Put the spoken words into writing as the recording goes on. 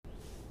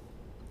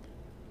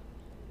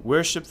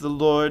Worship the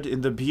Lord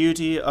in the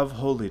beauty of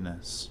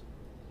holiness.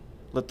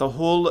 Let the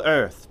whole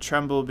earth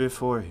tremble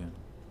before him.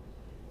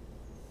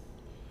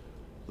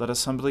 Let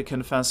us humbly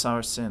confess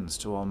our sins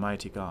to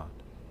Almighty God.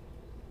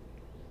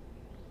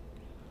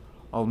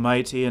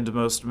 Almighty and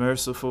most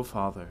merciful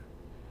Father,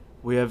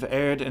 we have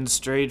erred and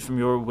strayed from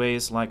your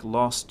ways like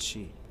lost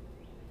sheep.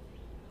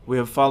 We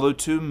have followed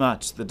too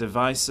much the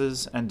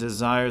devices and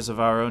desires of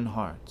our own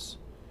hearts.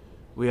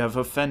 We have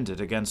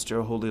offended against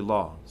your holy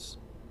laws.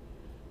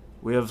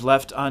 We have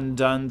left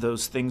undone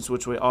those things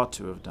which we ought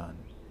to have done,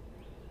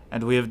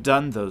 and we have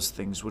done those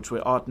things which we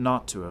ought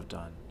not to have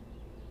done.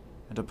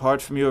 And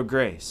apart from your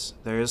grace,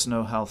 there is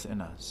no health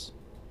in us.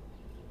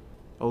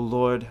 O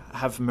Lord,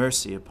 have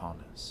mercy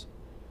upon us.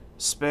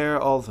 Spare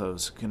all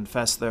those who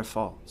confess their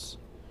faults.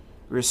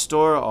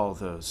 Restore all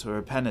those who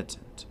are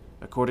penitent,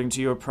 according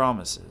to your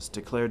promises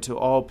declared to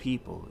all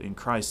people in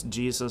Christ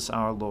Jesus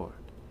our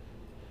Lord.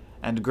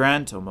 And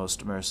grant, O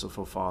most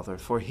merciful Father,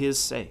 for his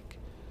sake,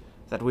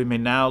 that we may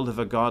now live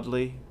a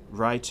godly,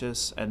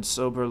 righteous, and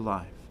sober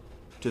life,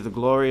 to the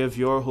glory of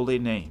your holy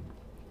name.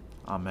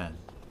 Amen.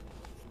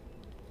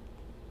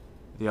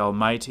 The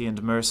Almighty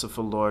and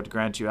merciful Lord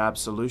grant you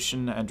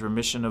absolution and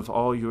remission of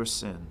all your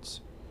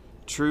sins,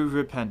 true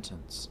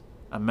repentance,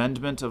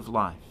 amendment of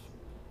life,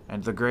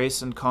 and the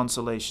grace and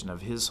consolation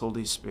of his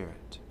Holy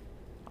Spirit.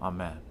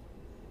 Amen.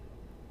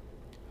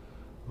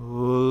 O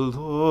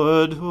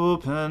Lord,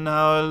 open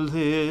our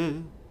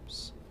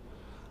lips,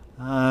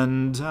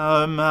 and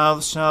our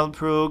mouth shall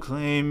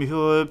proclaim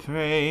your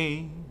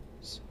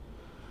praise.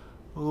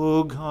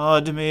 O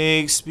God,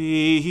 make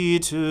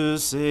speed to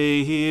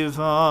save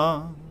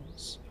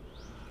us.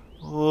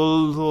 O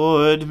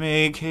Lord,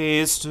 make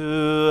haste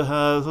to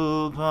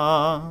help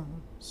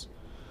us.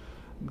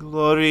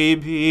 Glory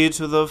be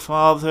to the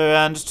Father,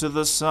 and to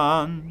the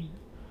Son,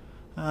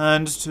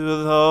 and to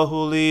the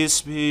Holy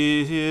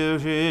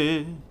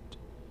Spirit,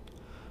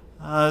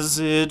 as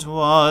it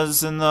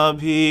was in the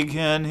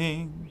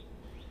beginning,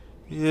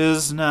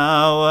 is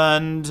now,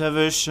 and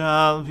ever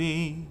shall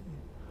be,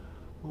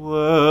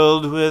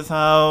 world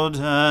without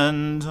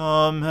end.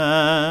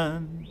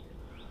 Amen.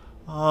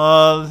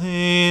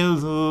 Alleluia.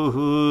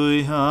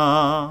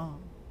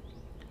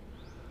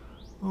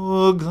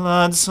 O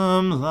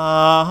gladsome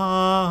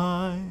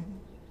light,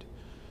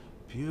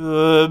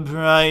 pure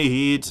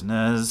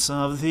brightness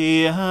of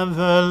the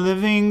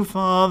ever-living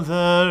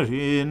Father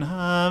in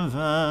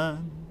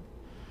heaven,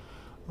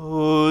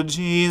 O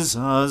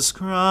Jesus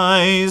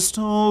Christ,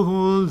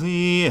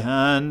 holy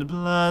and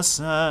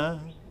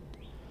blessed,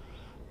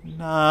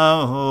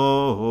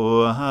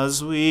 now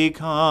as we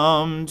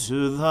come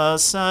to the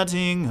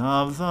setting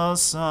of the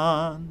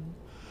sun,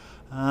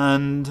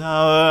 and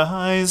our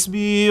eyes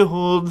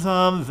behold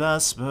the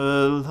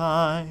vesper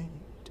light,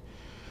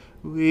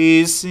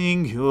 we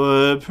sing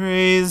your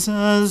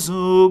praises,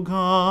 O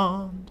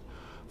God,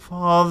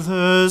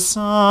 Father,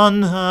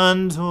 Son,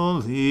 and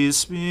Holy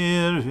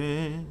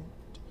Spirit.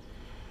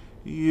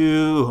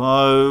 You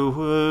are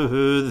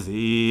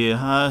worthy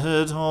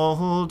at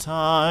all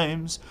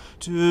times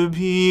to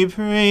be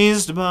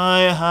praised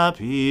by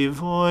happy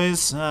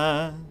voices,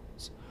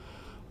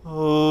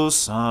 O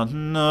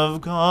Son of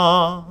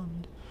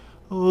God,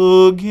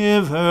 O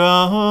Giver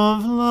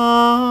of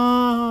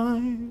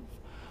life,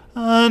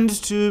 and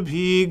to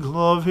be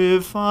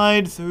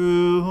glorified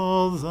through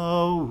all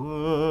the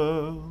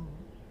worlds.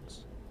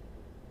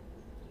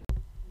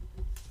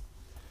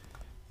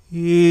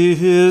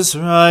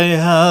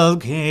 Israel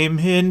came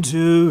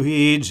into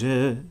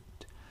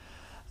Egypt,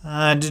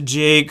 and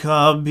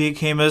Jacob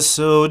became a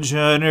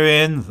sojourner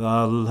in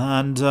the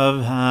land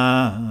of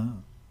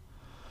Ham.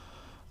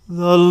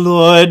 The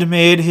Lord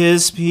made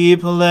his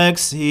people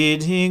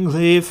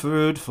exceedingly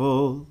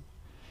fruitful.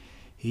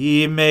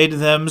 He made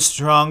them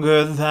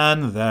stronger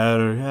than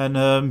their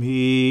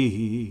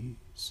enemies,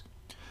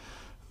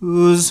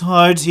 whose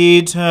heart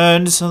he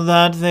turned so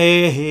that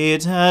they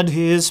hated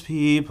his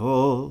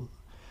people,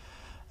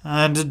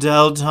 and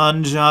dealt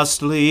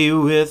unjustly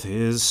with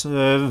his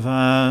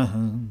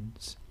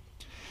servants.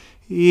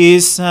 He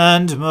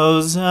sent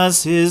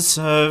Moses his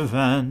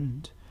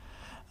servant,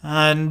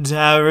 and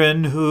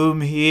Aaron whom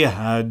he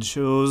had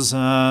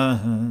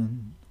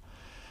chosen.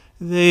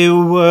 They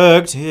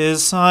worked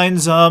his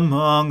signs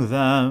among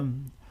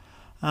them,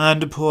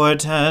 and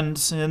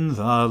portents in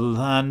the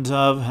land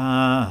of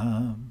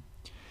Ham.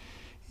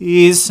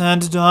 He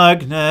sent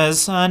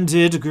darkness, and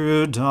it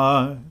grew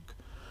dark,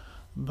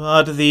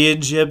 but the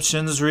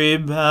Egyptians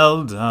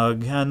rebelled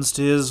against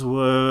his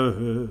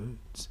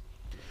words.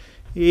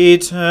 He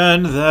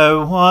turned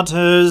their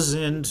waters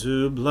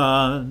into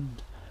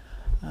blood,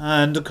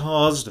 and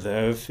caused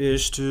their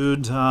fish to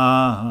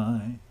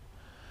die.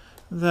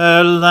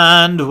 Their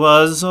land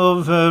was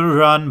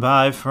overrun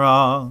by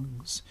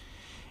frogs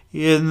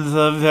in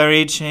the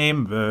very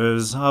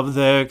chambers of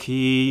their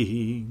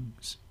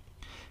kings.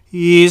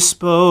 He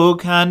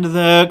spoke, and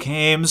there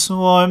came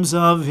swarms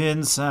of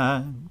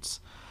insects,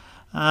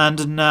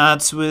 and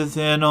gnats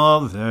within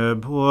all their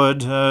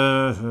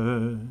borders.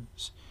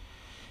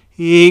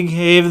 He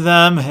gave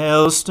them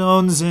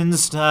hailstones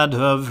instead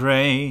of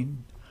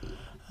rain,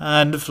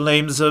 and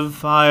flames of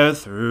fire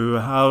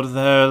throughout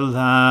their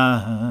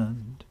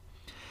land.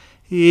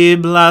 He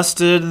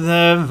blasted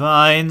their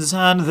vines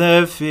and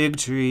their fig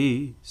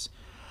trees,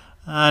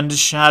 and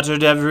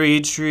shattered every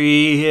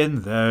tree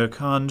in their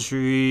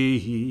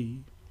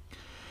country.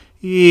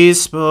 He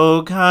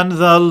spoke, and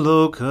the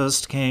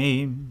locust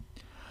came,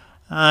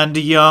 and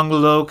young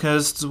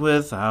locusts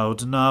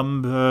without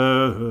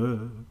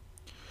number,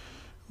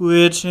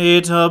 which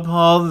ate up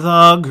all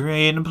the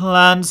grain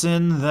plants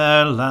in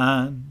their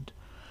land,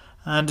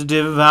 and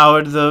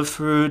devoured the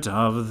fruit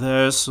of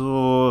their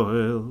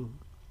soil.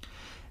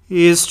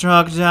 He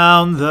struck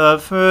down the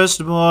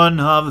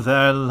firstborn of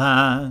their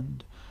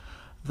land,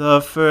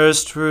 the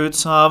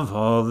firstfruits of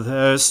all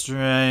their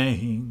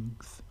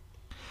strength.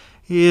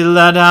 He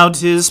led out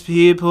his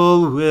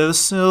people with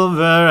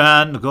silver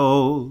and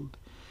gold.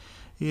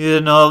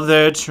 In all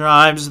their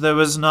tribes there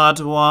was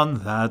not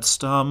one that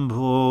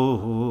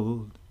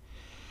stumbled.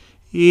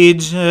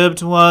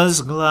 Egypt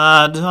was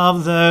glad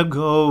of their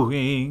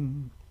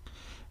going,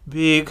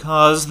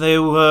 because they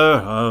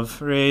were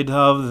afraid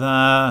of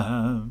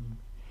them.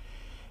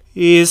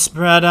 He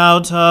spread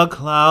out a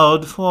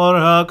cloud for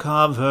a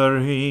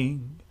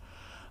covering,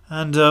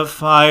 and a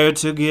fire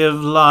to give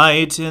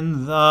light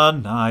in the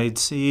night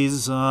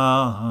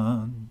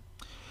season.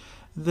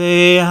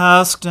 They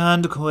asked,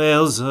 and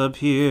quails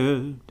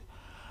appeared,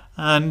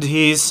 and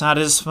he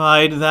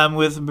satisfied them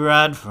with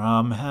bread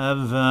from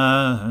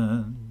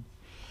heaven.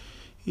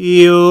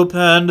 He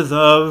opened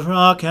the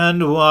rock,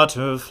 and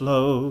water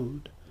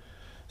flowed,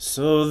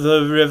 so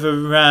the river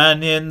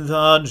ran in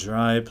the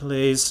dry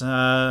places.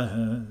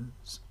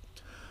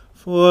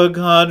 For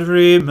God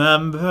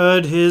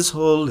remembered his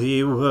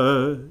holy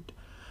word,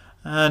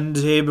 and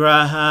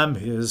Abraham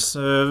his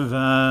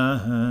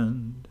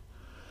servant.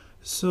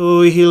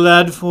 So he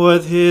led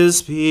forth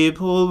his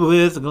people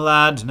with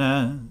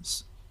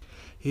gladness,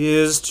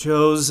 his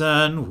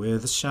chosen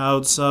with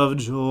shouts of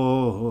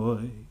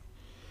joy.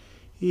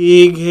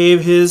 He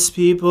gave his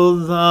people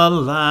the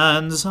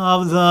lands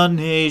of the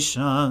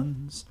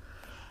nations,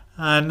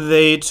 and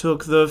they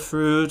took the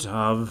fruit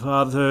of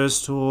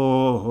others'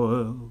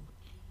 toil,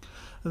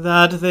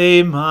 that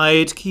they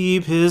might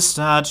keep his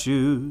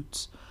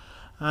statutes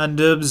and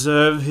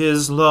observe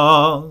his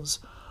laws.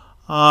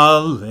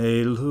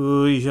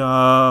 Alleluia.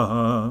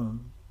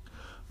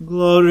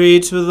 Glory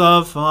to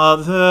the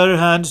Father,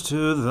 and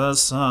to the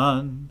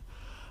Son,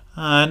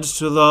 and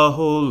to the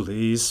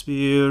Holy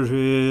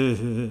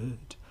Spirit,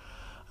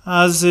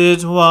 as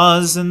it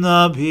was in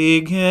the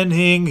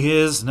beginning,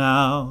 is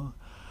now,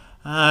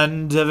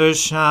 and ever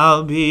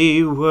shall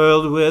be,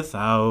 world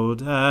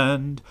without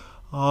end.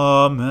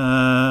 Amen.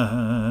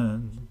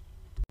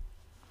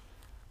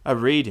 A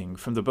reading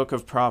from the book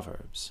of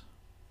Proverbs.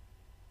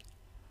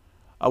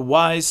 A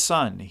wise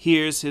son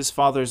hears his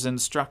father's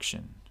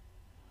instruction,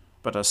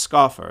 but a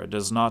scoffer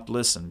does not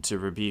listen to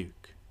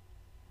rebuke.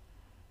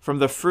 From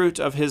the fruit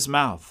of his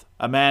mouth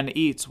a man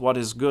eats what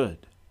is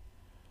good,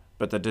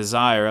 but the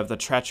desire of the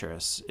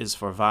treacherous is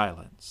for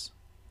violence.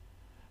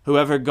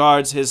 Whoever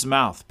guards his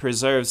mouth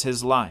preserves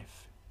his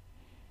life.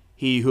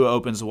 He who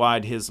opens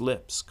wide his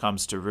lips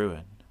comes to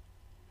ruin.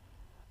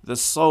 The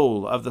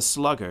soul of the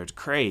sluggard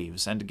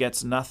craves and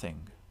gets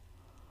nothing,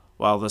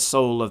 while the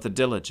soul of the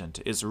diligent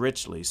is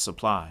richly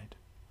supplied.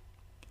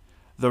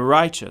 The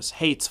righteous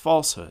hates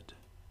falsehood,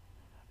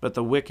 but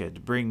the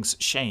wicked brings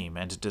shame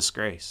and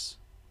disgrace.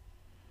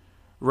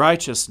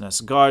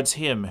 Righteousness guards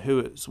him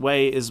whose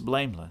way is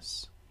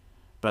blameless,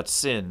 but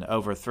sin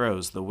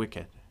overthrows the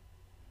wicked.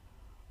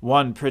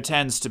 One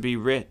pretends to be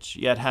rich,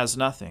 yet has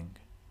nothing.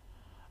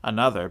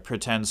 Another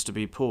pretends to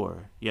be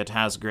poor, yet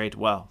has great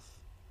wealth.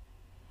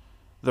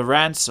 The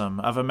ransom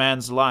of a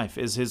man's life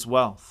is his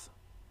wealth,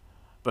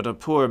 but a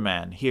poor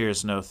man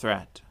hears no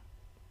threat.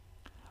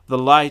 The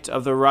light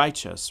of the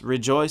righteous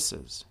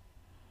rejoices,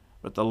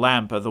 but the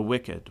lamp of the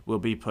wicked will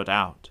be put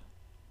out.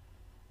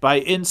 By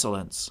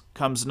insolence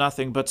comes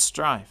nothing but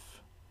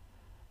strife,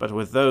 but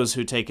with those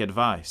who take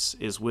advice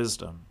is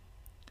wisdom.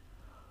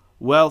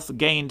 Wealth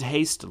gained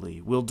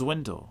hastily will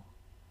dwindle,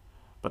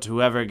 but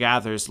whoever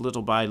gathers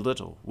little by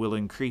little will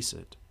increase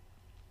it.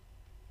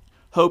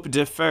 Hope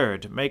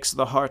deferred makes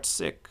the heart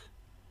sick,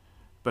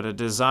 but a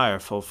desire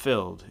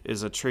fulfilled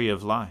is a tree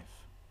of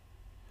life.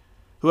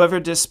 Whoever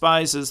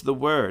despises the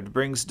word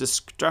brings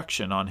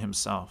destruction on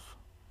himself,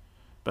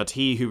 but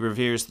he who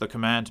reveres the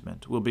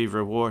commandment will be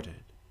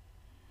rewarded.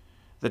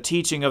 The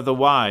teaching of the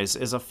wise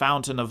is a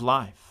fountain of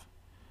life,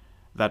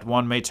 that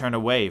one may turn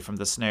away from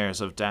the snares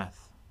of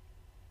death.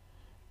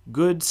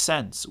 Good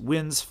sense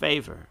wins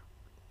favor,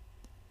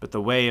 but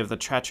the way of the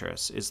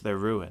treacherous is their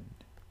ruin.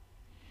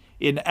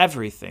 In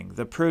everything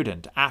the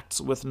prudent acts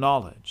with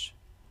knowledge,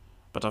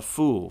 but a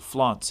fool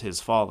flaunts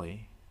his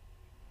folly.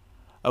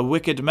 A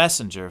wicked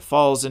messenger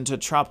falls into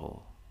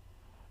trouble,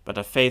 but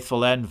a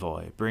faithful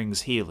envoy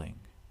brings healing.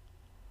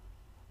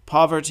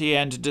 Poverty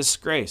and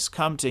disgrace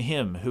come to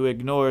him who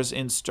ignores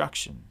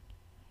instruction,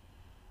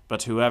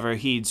 but whoever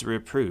heeds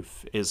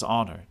reproof is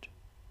honored.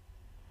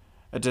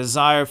 A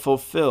desire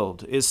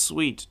fulfilled is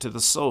sweet to the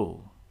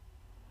soul,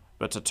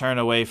 but to turn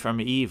away from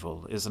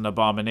evil is an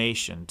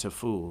abomination to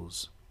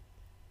fools.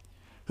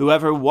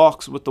 Whoever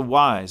walks with the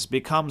wise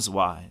becomes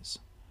wise,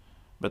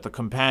 but the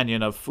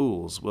companion of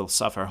fools will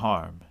suffer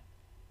harm.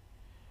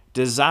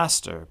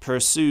 Disaster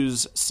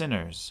pursues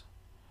sinners,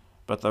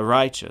 but the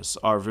righteous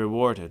are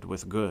rewarded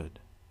with good.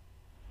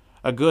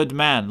 A good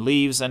man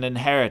leaves an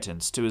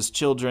inheritance to his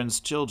children's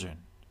children,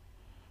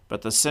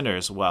 but the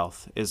sinner's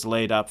wealth is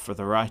laid up for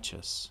the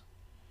righteous.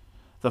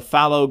 The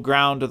fallow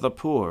ground of the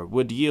poor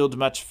would yield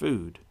much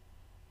food,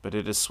 but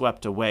it is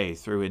swept away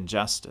through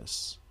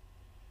injustice.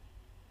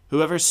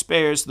 Whoever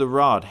spares the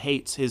rod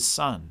hates his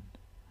son,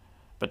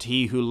 but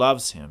he who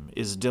loves him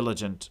is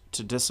diligent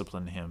to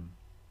discipline him.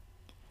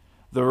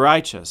 The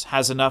righteous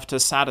has enough to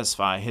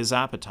satisfy his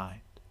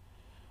appetite,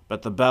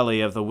 but the belly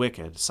of the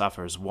wicked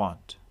suffers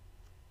want.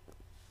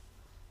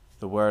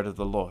 The word of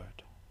the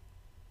Lord.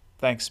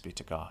 Thanks be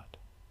to God.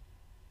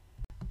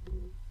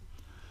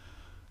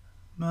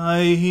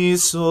 My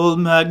soul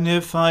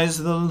magnifies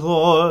the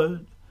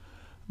Lord.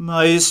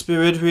 My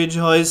spirit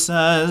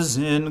rejoices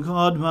in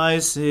God my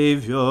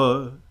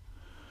Saviour.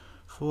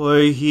 For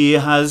he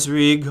has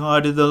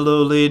regarded the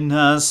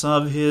lowliness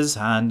of his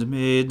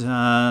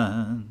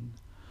handmaiden.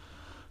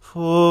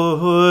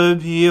 For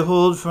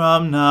behold,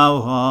 from now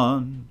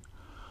on,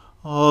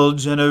 all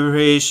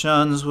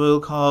generations will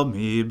call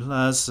me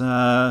blessed.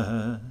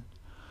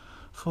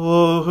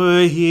 For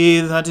he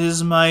that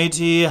is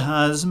mighty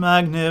has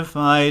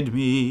magnified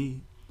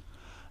me,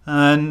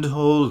 and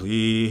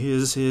holy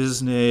is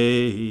his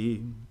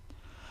name.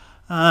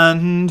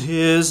 And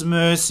his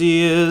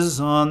mercy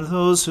is on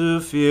those who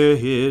fear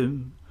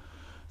him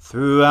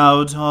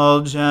throughout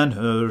all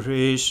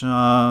generations.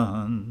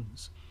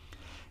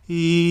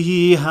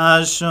 He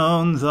has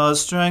shown the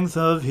strength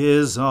of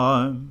his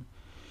arm.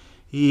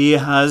 He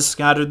has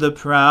scattered the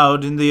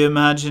proud in the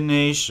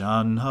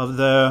imagination of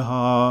their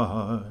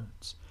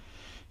hearts.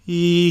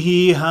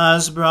 He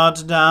has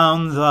brought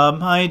down the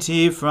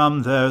mighty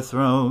from their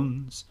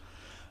thrones,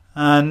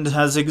 and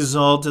has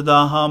exalted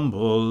the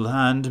humble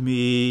and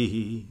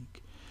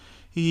meek.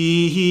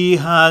 He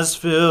has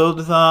filled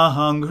the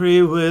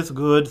hungry with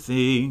good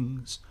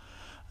things,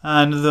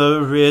 and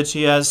the rich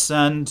he has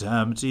sent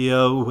empty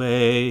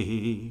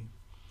away.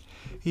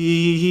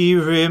 He,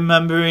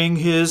 remembering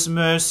his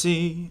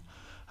mercy,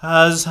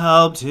 has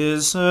helped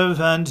his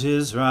servant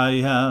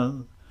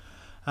Israel,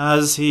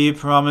 as he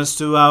promised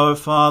to our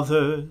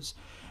fathers,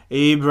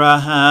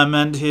 Abraham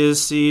and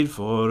his seed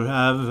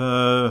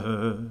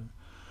forever.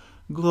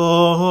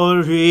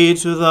 Glory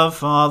to the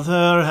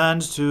Father,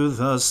 and to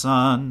the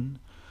Son,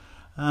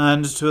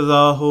 and to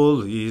the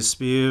Holy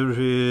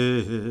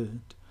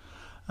Spirit,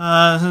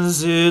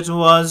 as it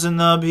was in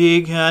the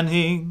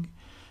beginning,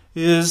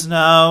 is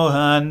now,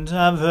 and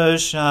ever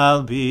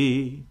shall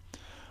be,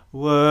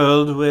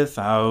 world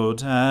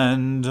without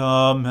end.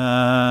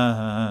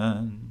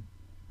 Amen.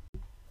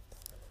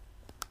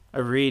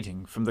 A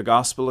reading from the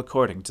Gospel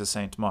according to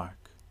St.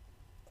 Mark.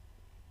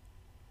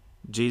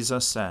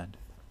 Jesus said,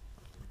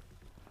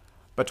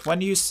 "But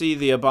when you see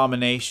the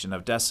abomination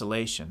of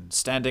desolation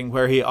standing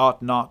where he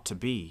ought not to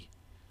be,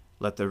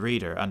 let the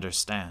reader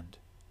understand.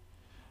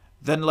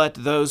 Then let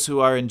those who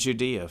are in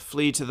Judea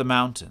flee to the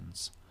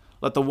mountains.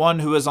 Let the one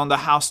who is on the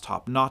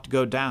housetop not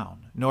go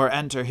down, nor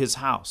enter his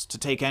house to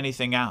take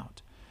anything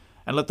out.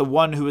 And let the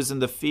one who is in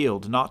the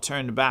field not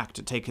turn back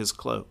to take his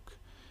cloak.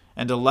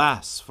 And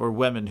alas for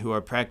women who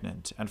are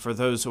pregnant, and for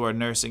those who are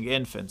nursing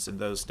infants in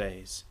those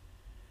days.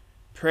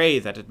 Pray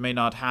that it may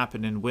not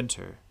happen in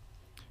winter.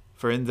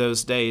 For in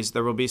those days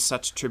there will be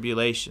such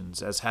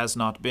tribulations as has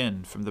not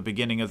been from the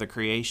beginning of the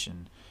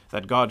creation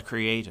that God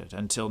created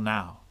until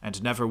now,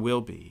 and never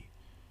will be.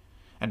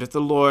 And if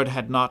the Lord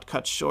had not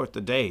cut short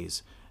the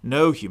days,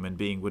 no human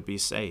being would be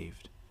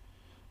saved.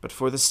 But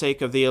for the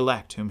sake of the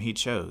elect whom he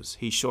chose,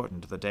 he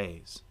shortened the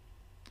days.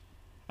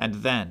 And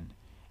then,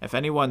 if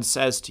anyone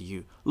says to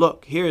you,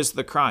 'Look, here is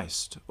the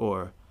Christ,'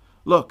 or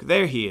 'Look,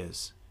 there he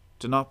is,'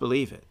 do not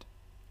believe it.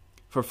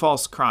 For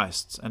false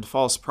Christs and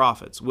false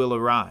prophets will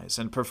arise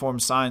and perform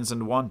signs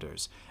and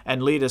wonders,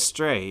 and lead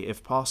astray,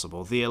 if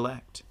possible, the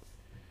elect.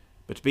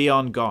 But be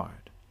on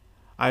guard.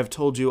 I have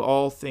told you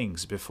all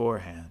things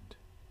beforehand.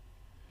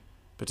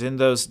 But in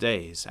those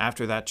days,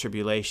 after that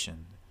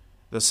tribulation,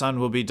 the sun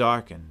will be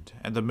darkened,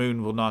 and the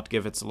moon will not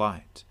give its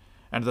light,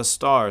 and the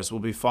stars will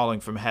be falling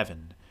from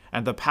heaven,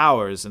 and the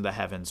powers in the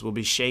heavens will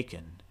be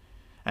shaken.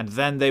 And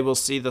then they will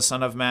see the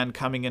Son of Man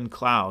coming in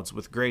clouds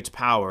with great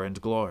power and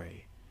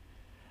glory.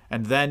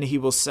 And then he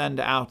will send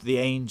out the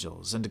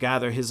angels, and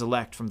gather his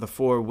elect from the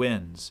four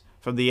winds,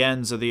 from the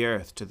ends of the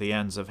earth to the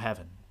ends of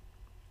heaven.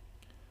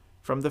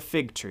 From the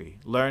fig tree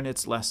learn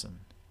its lesson.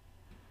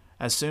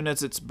 As soon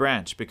as its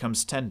branch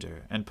becomes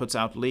tender and puts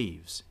out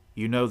leaves,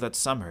 you know that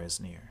summer is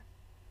near.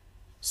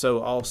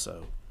 So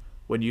also,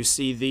 when you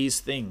see these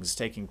things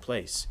taking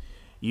place,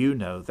 you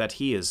know that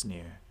he is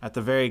near, at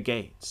the very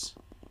gates.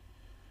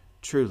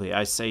 Truly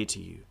I say to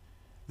you,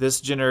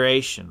 this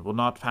generation will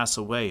not pass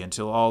away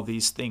until all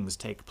these things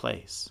take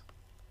place.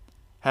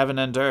 Heaven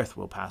and earth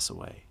will pass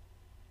away,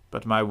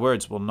 but my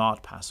words will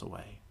not pass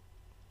away.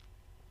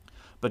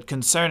 But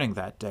concerning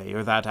that day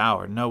or that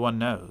hour no one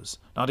knows,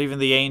 not even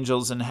the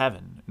angels in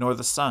heaven, nor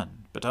the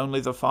Son, but only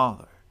the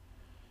Father.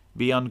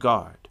 Be on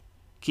guard,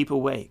 keep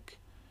awake,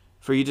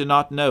 for you do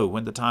not know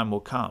when the time will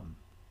come.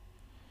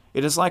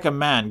 It is like a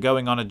man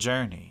going on a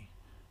journey,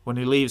 when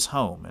he leaves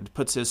home and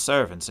puts his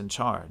servants in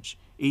charge,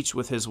 each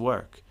with his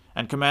work,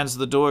 and commands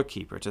the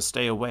doorkeeper to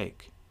stay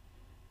awake.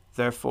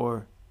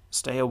 Therefore,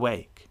 stay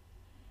awake,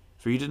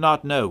 for you do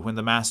not know when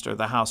the master of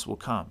the house will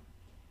come,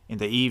 in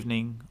the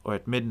evening, or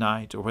at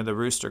midnight, or when the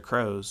rooster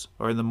crows,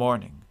 or in the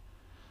morning,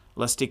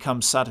 lest he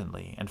come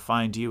suddenly and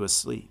find you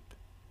asleep.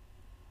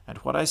 And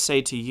what I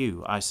say to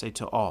you, I say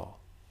to all,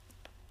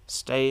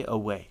 stay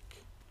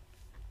awake.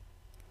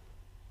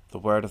 The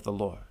word of the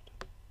Lord.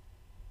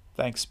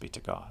 Thanks be to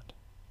God.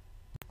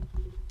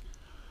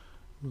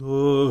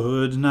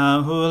 Lord,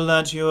 now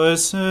let your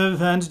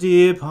servant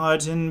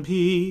depart in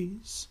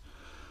peace,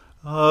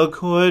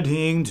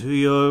 according to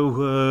your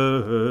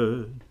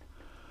word.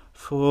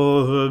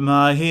 For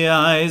my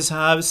eyes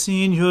have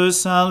seen your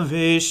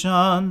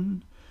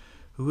salvation,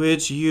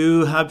 which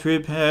you have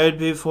prepared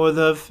before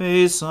the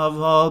face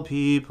of all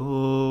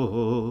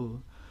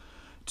people,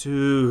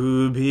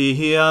 to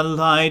be a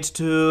light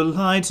to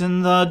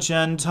lighten the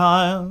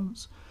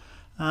Gentiles,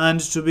 and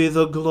to be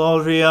the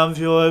glory of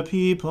your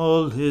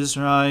people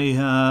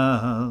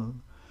Israel.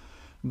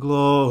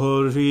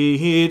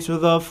 Glory to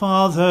the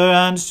Father,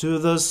 and to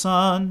the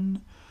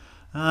Son,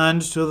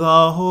 and to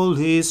the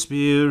Holy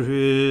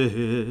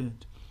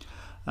Spirit,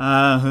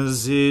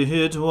 as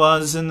it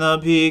was in the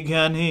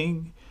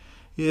beginning,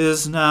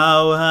 is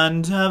now,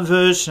 and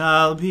ever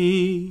shall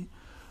be,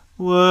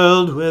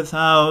 world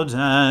without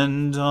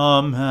end.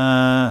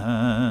 Amen.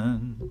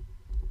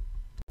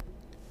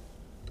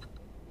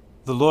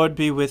 The Lord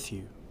be with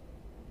you.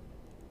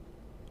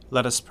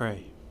 Let us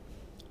pray.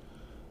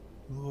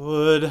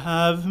 Lord,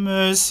 have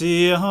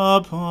mercy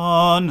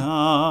upon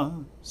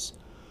us.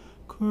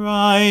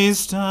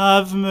 Christ,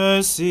 have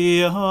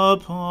mercy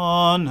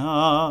upon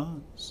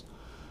us.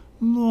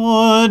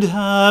 Lord,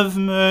 have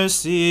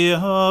mercy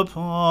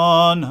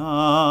upon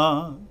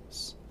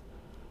us.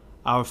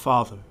 Our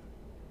Father,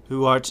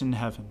 who art in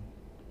heaven,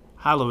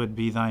 hallowed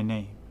be thy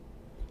name.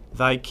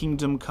 Thy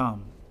kingdom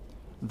come,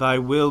 thy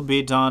will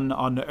be done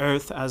on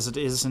earth as it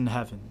is in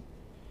heaven.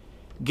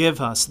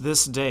 Give us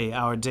this day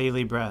our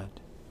daily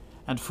bread,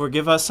 and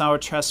forgive us our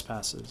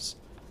trespasses,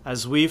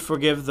 as we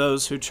forgive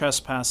those who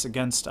trespass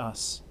against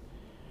us.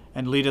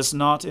 And lead us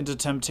not into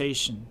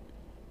temptation,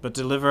 but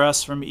deliver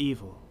us from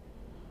evil.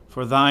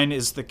 For thine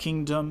is the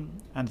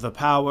kingdom, and the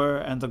power,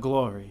 and the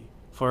glory,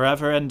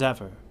 forever and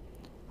ever.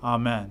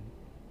 Amen.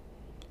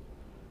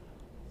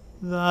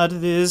 That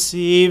this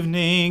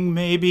evening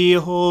may be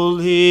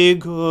wholly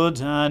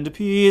good and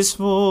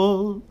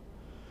peaceful,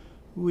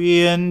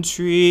 we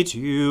entreat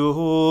you,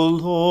 O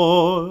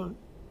Lord,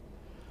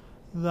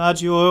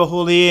 that your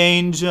holy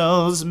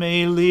angels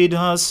may lead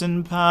us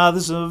in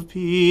paths of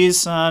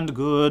peace and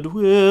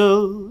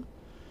goodwill.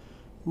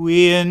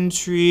 We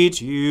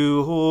entreat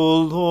you,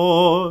 O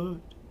Lord,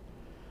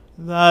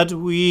 that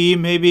we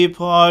may be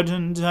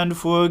pardoned and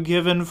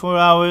forgiven for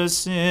our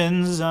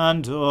sins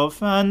and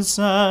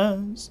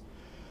offenses.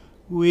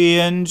 We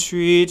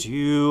entreat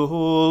you,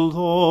 O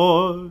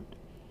Lord,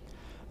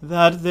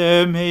 that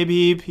there may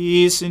be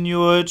peace in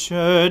your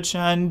church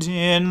and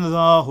in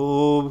the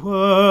whole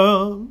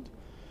world.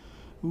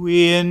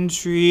 We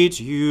entreat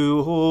you,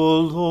 O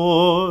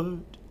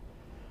Lord,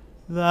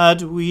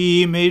 that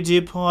we may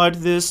depart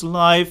this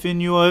life in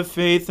your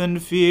faith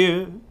and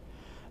fear,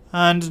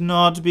 and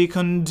not be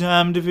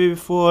condemned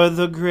before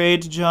the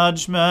great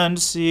judgment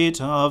seat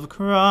of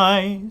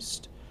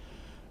Christ.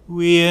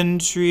 We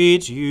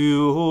entreat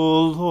you,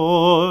 O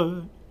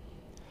Lord,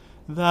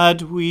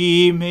 that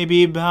we may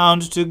be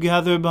bound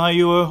together by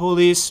your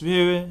Holy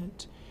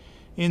Spirit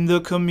in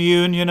the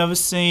communion of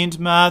Saint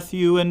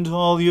Matthew and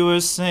all your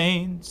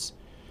saints,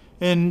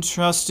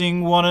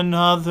 entrusting one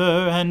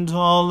another and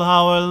all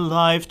our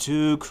life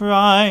to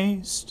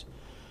Christ.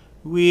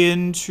 We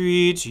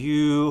entreat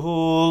you,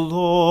 O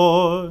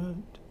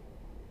Lord.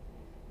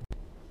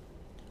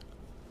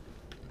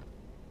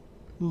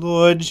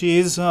 Lord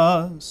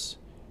Jesus,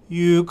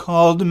 you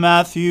called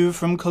Matthew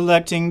from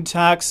collecting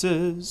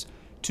taxes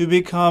to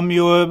become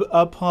your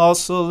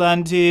apostle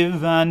and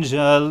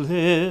evangelist.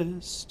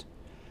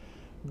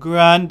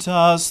 Grant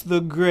us the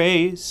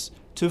grace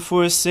to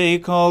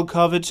forsake all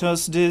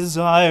covetous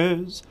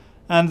desires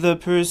and the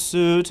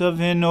pursuit of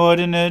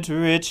inordinate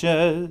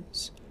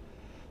riches,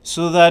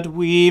 so that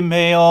we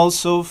may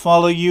also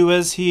follow you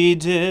as he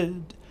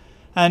did,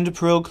 and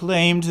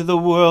proclaim to the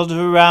world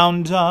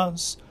around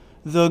us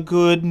the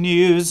good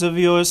news of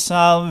your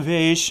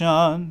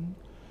salvation,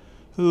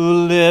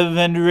 who live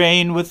and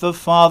reign with the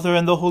Father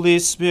and the Holy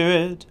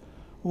Spirit,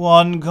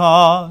 one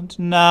God,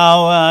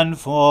 now and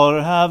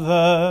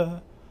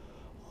forever.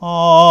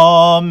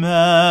 Amen.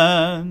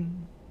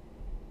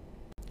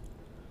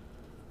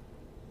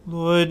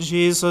 Lord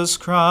Jesus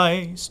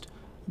Christ,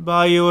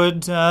 By your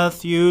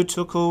death you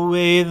took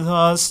away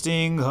the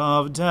sting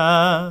of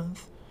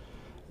death.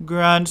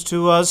 Grant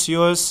to us,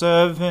 your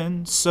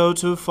servants, so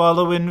to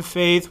follow in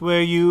faith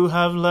where you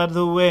have led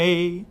the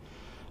way,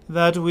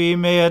 that we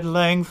may at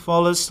length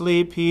fall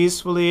asleep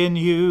peacefully in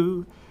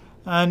you,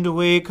 and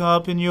wake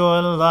up in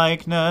your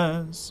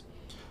likeness.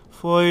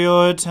 For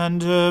your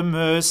tender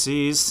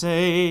mercy's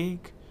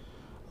sake.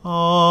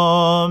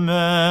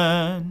 Amen.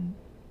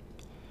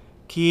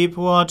 Keep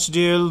watch,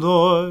 dear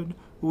Lord,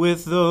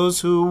 with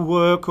those who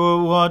work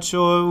or watch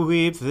or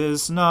weep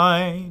this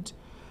night,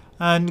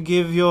 and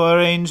give your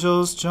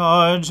angels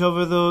charge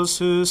over those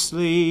who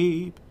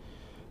sleep.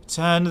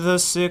 Tend the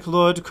sick,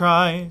 Lord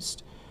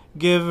Christ.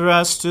 Give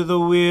rest to the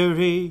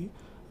weary.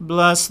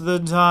 Bless the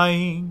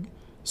dying.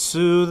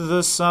 Soothe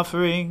the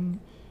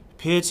suffering.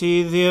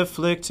 Pity the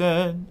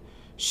afflicted.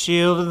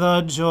 Shield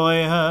the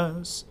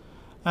joyous.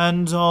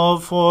 And all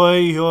for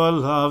your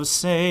love's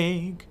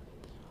sake.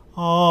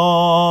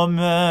 Amen.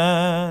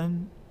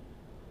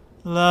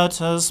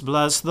 Let us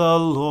bless the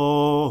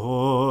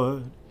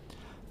Lord.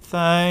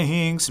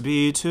 Thanks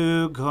be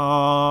to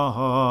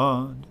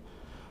God.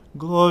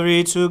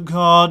 Glory to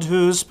God,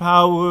 whose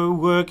power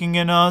working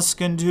in us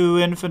can do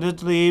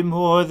infinitely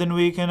more than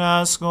we can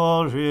ask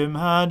or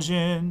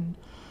imagine.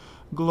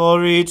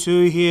 Glory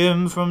to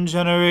him from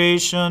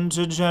generation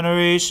to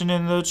generation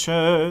in the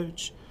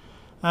church,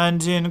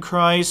 and in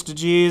Christ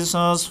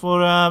Jesus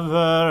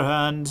forever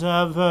and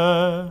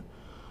ever.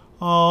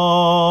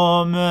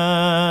 Amen.